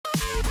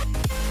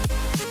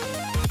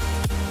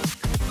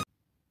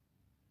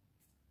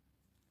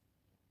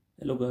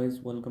Hello guys,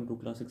 welcome to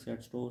Classic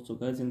Sat Store. So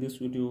guys, in this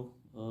video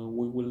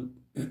we will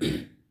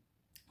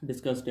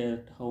discuss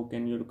that how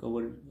can you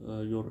recover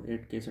your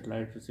 8K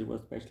satellite receiver,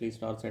 especially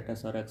StarSat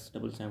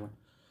SR-X77.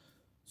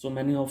 So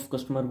many of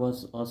customer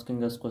was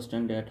asking us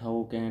question that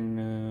how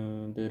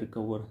can they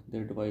recover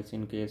their device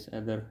in case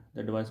either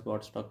the device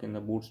got stuck in the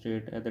boot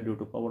state, either due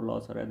to power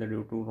loss or either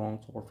due to wrong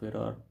software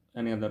or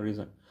any other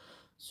reason.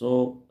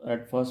 So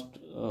at first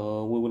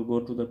we will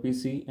go to the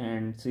PC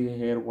and see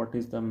here what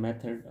is the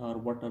method or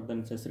what are the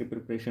necessary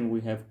preparation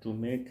we have to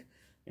make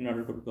in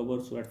order to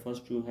recover. So at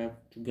first you have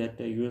to get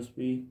a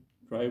USB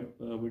drive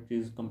which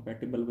is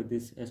compatible with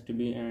this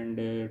STB and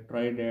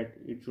try that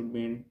it should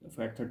be in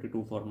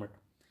FAT32 format.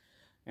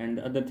 And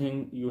the other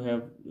thing, you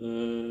have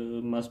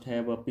must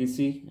have a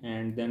PC,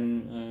 and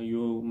then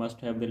you must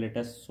have the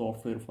latest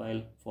software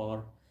file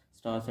for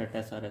StarSat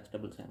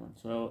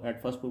SR-X77. So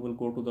at first we will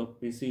go to the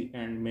PC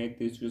and make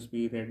this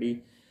USB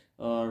ready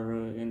or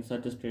in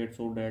such a state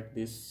so that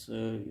this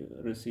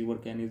receiver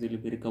can easily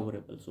be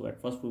recoverable. So at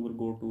first we will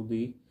go to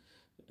the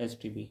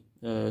STB,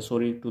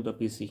 to the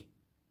PC.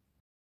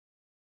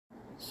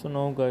 So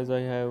now guys,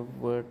 I have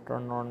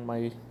turned on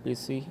my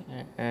PC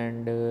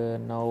and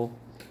now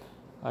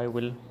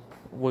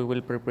we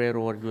will prepare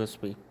our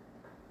USB.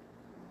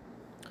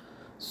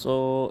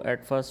 So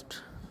at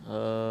first we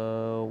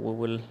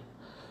will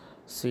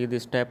see the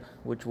step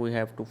which we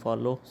have to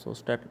follow. So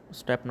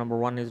step number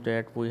one is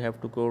that we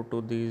have to go to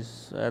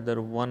these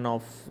either one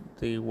of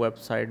the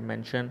website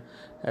mentioned.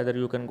 Either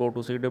you can go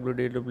to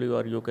CWDW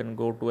or you can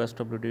go to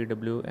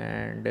SWDW,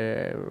 and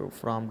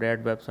from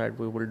that website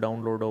we will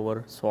download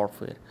our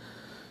software.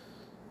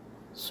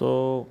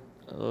 So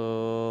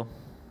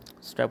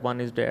step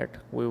one is that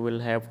we will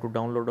have to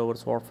download our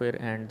software,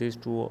 and these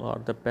two are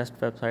the best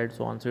websites.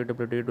 So on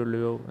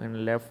CWDW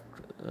in left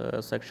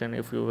section,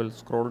 if you will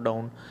scroll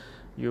down,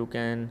 you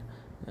can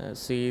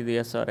see the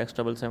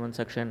SR-X77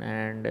 section,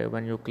 and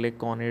when you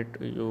click on it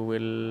you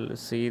will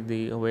see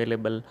the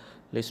available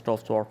list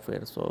of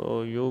software.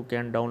 So you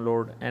can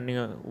download any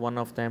one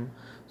of them.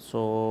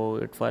 So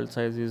its file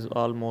size is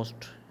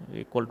almost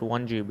equal to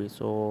 1 GB.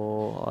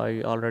 So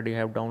I already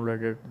have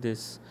downloaded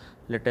this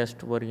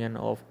latest version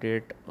of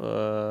date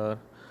 9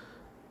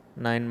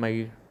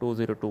 May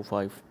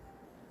 2025.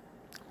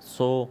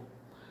 So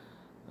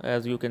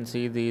as you can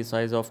see the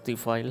size of the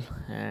file,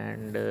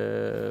 and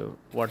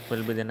what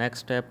will be the next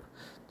step.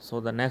 So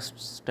the next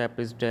step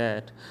is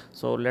that,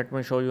 so let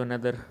me show you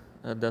another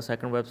the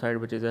second website,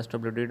 which is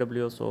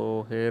SWDW.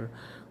 So here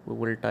we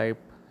will type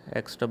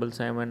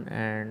X77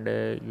 and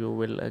you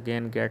will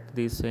again get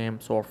the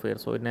same software.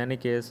 So in any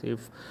case,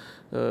 if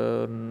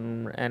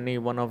any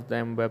one of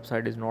them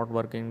website is not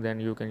working,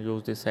 then you can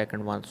use the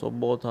second one. So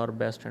both are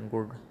best and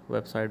good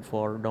website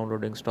for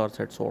downloading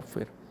StarSat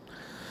software.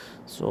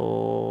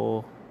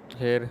 So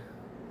here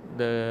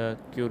the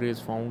query is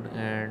found,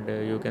 and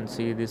you can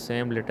see the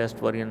same latest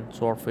version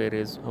software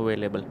is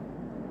available.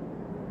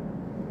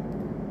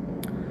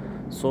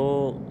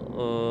 So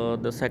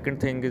the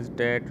second thing is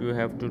that you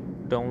have to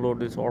download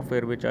the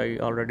software, which I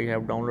already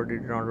have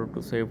downloaded in order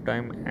to save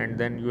time, and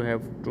then you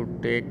have to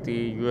take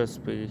the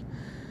USB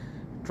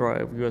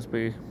drive.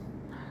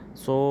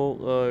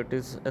 So it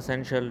is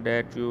essential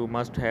that you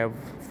must have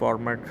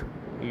format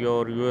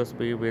your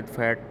USB with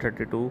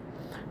FAT32,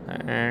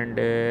 and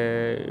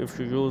if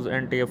you use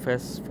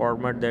NTFS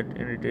format, that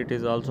it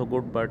is also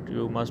good, but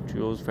you must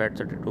use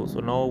FAT32. So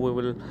now we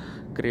will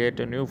create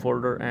a new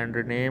folder and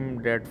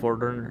rename that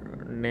folder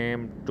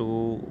name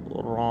to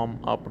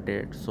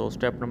RomUpdate. So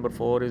step number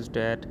 4 is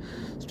that.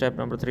 Step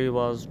number 3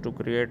 was to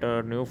create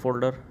a new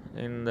folder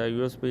in the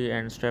USB,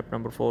 and step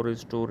number 4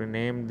 is to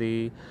rename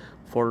the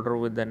folder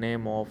with the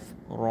name of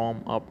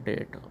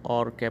RomUpdate,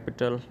 or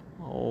capital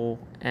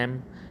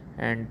OM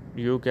and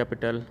U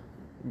capital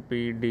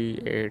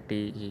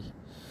PDATE.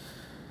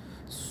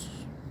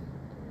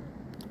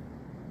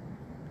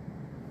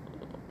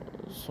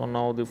 So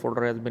now the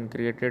folder has been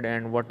created,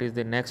 and what is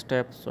the next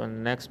step? So in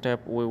the next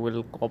step we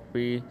will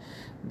copy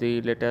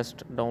the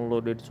latest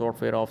downloaded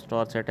software of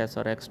StarSat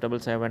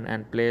SR-X77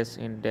 and place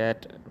in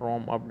that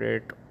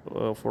RomUpdate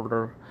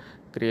folder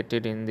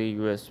created in the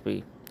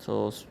USB.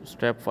 So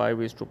step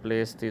 5 is to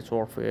place the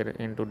software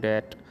into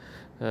that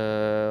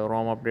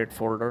RomUpdate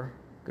folder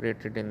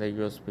created in the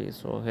USB.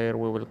 So here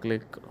we will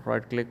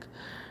right click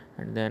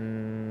and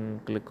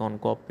then click on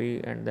copy,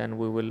 and then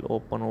we will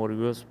open our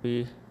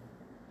USB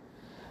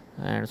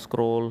and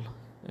scroll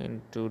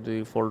into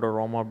the folder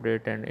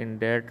RomUpdate, and in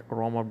that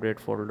RomUpdate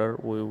folder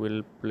we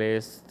will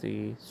place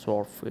the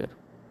software.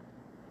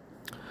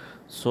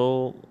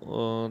 So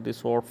the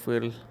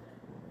software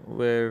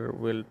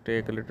will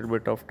take a little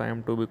bit of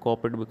time to be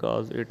copied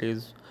because it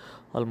is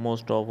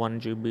almost of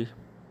 1 GB.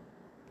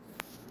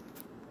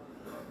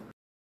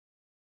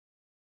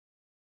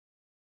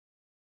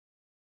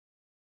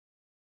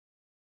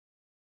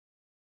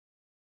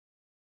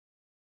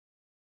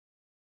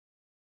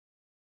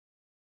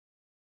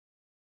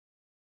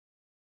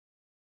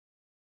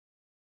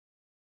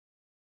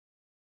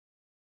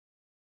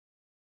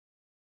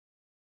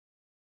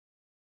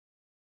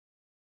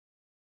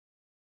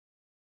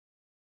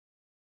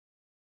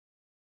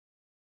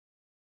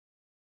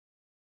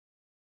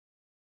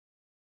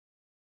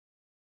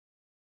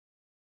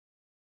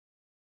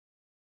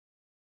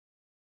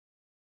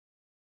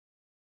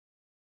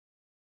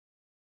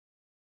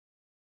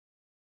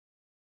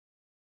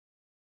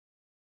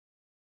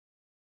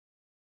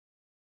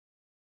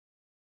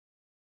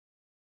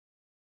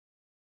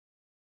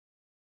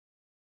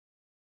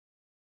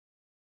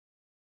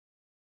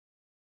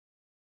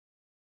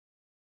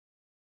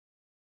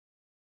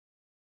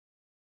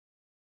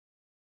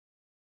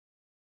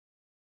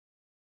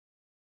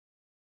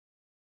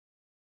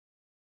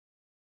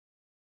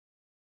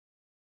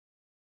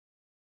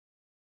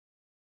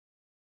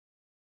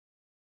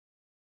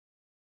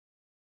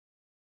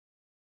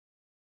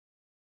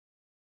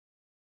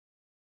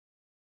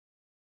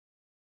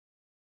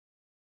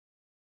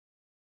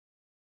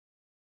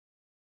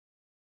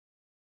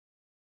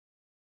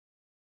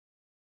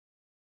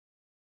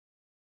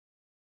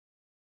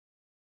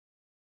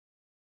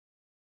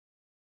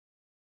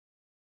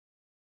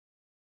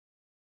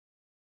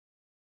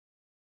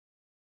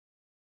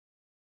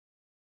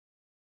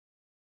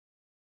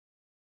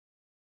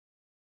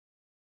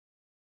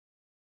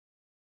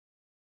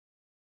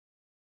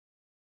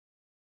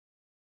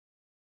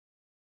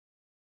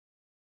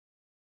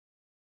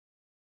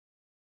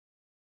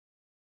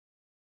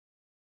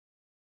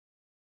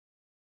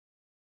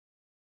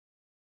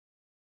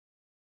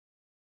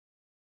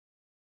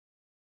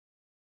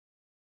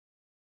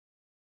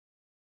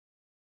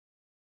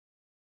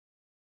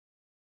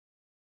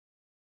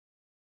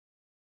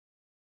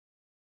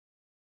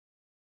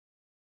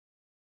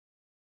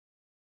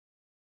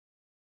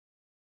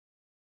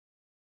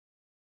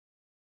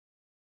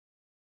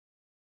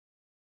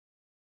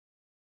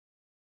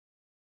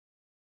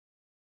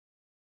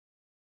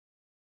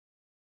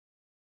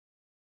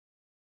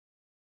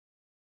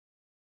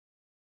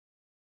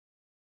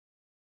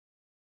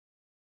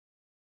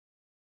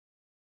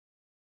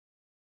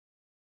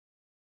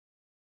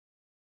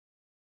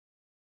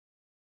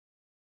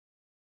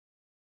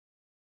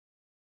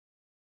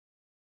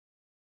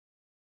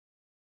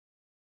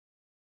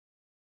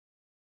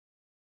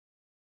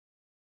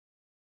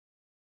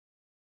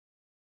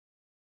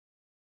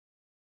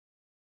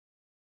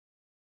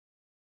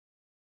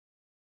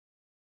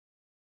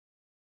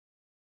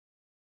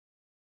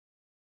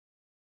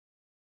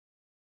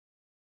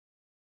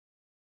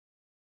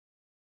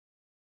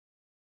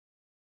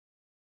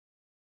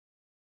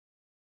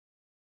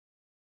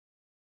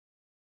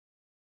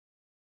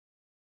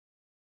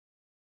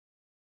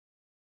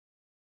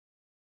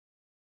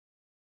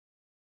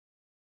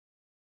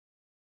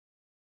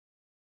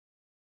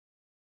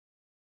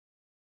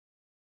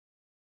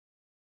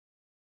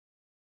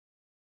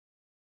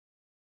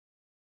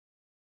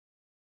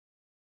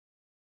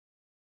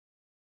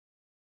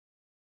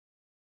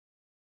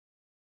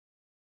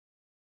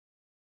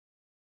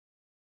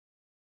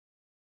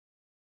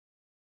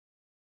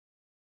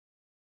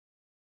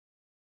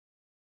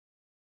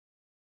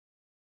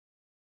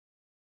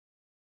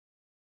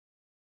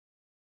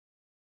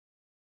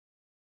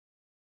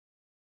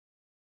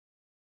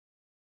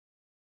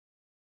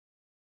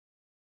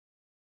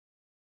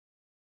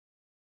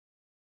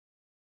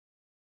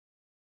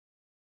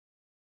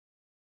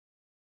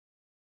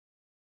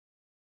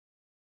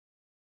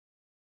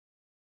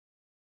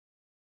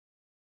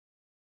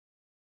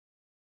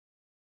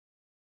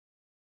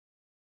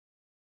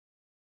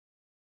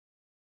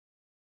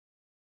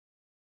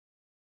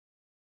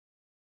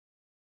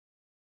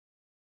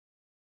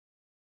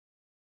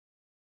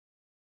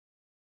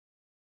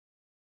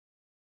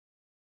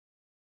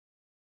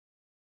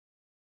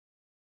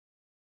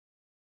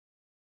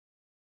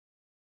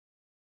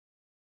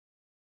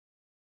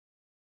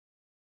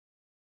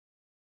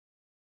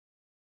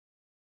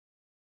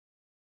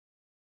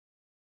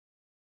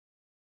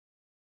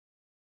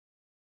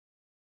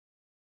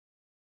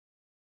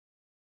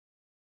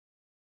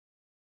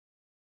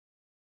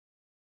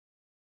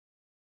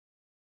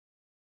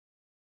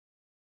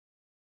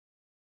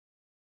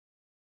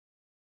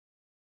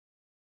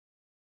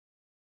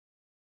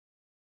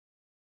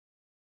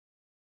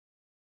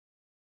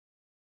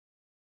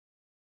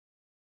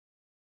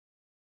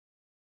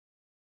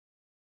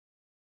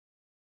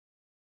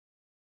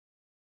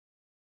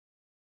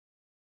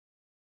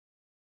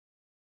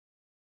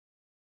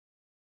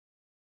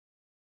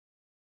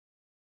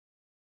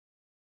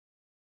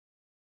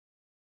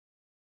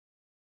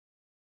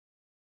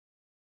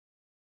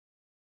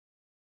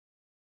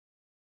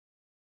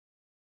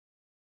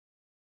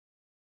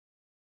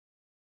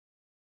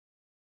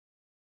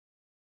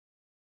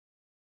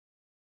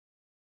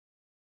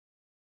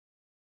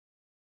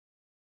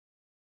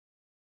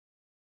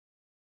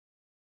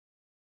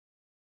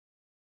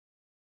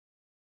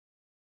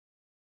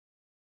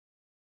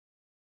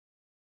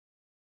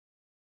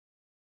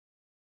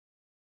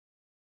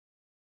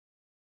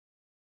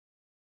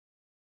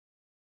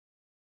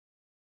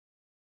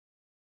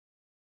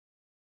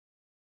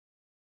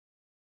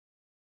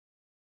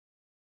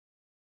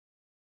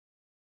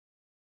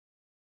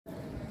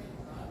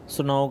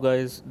 So now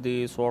guys,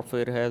 the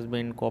software has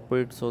been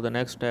copied. So the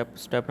next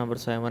step number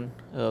 7,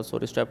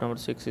 step number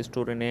 6 is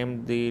to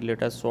rename the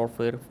latest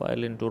software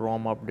file into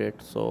ROM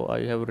update. So I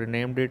have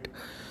renamed it.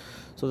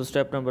 So the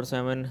step number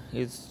 7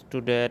 is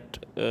to that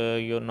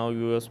your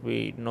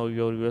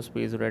USB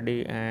is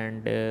ready,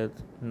 and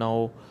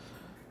now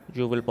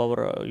you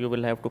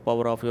will have to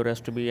power off your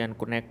STB and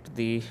connect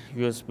the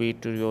USB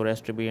to your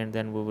STB, and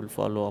then we will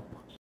follow up.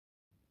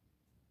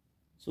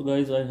 So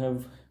guys, I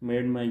have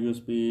made my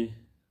USB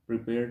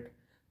prepared.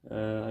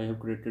 I have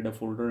created a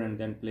folder and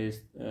then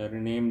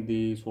rename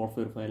the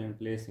software file and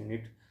place in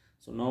it.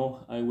 So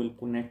now I will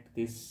connect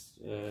this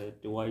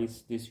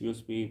device, this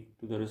USB,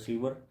 to the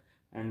receiver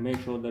and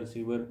make sure the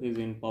receiver is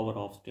in power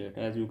off state.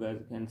 As you guys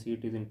can see,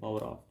 it is in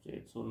power off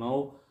state. So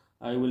now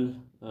I will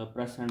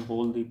press and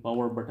hold the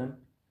power button,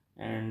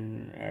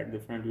 and at the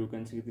front you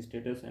can see the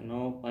status, and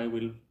now I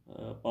will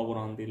power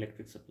on the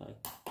electric supply.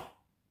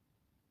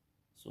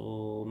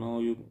 So now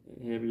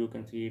here you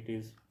can see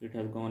it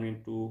has gone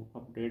into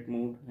update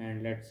mode,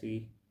 and let's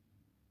see.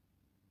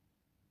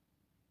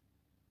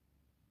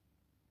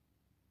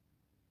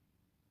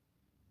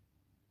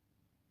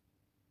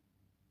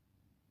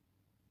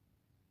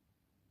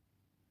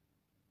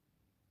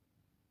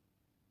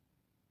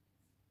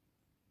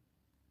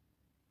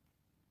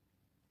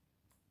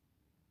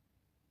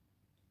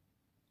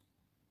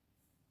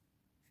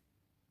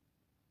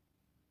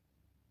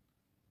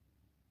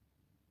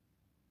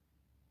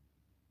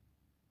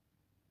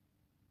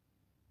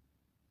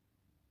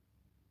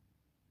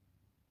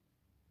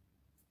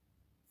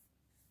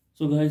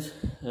 So guys,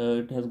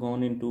 it has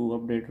gone into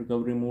update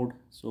recovery mode,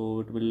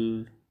 so it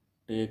will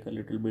take a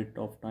little bit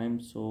of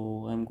time.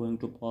 So I'm going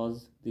to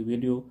pause the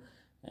video,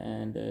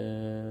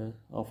 and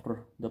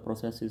after the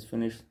process is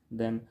finished,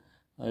 then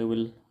I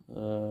will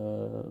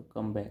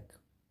come back.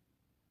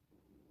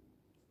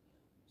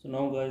 So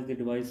now guys, the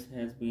device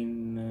has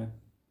been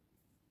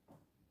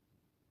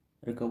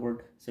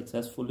recovered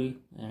successfully,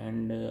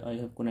 and I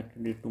have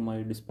connected it to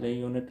my display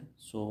unit.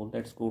 So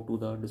let's go to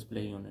the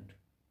display unit.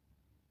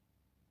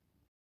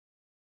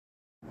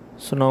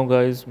 So now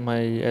guys, my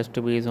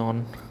STB is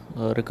on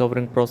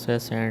recovering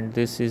process, and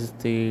this is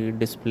the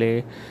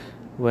display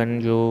when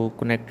you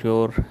connect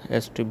your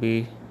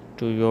STB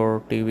to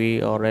your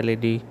TV or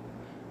LED.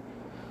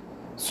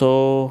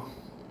 So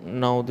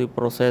now the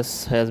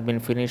process has been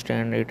finished,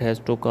 and it has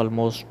took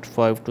almost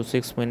 5 to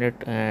 6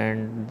 minutes,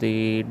 and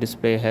the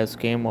display has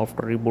came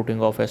after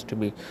rebooting of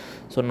STB.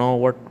 So now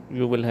what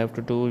you will have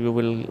to do, you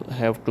will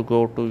have to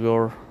go to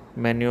your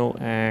menu,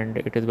 and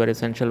it is very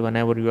essential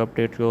whenever you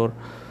update your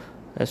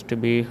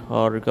STB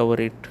or recover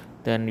it,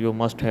 then you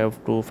must have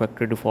to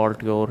factory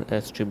default your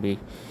STB.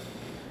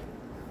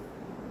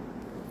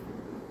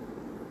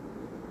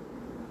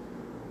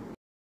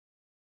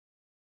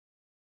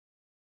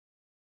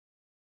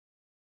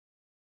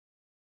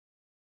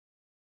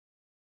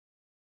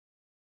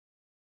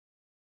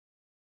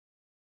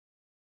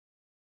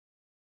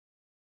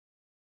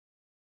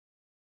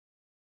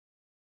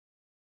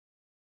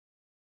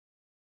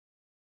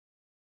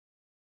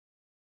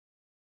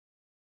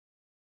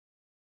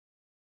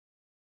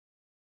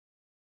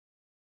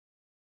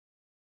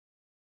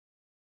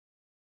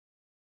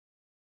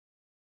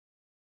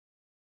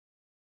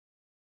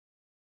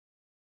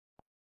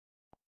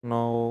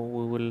 Now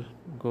we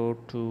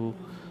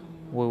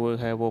will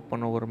have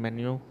open our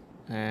menu,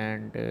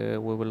 and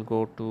we will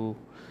go to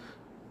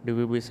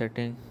DVB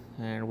setting,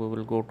 and we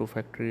will go to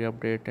factory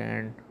update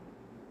and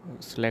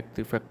select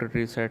the factory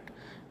reset,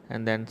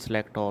 and then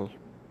select all.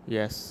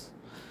 Yes,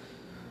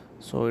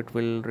 so it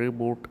will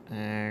reboot,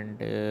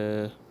 and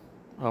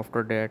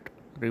after that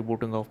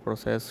rebooting of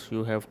process,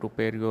 you have to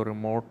pair your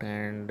remote,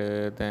 and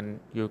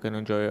then you can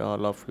enjoy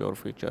all of your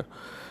feature.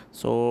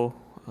 So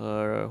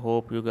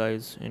hope you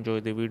guys enjoy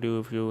the video.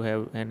 If you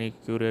have any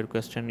curious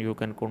question, you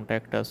can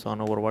contact us on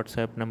our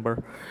WhatsApp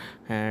number,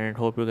 and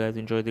hope you guys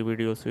enjoy the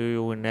video. See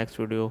you in next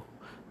video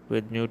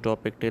with new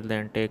topic. Till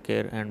then, take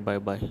care and bye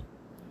bye.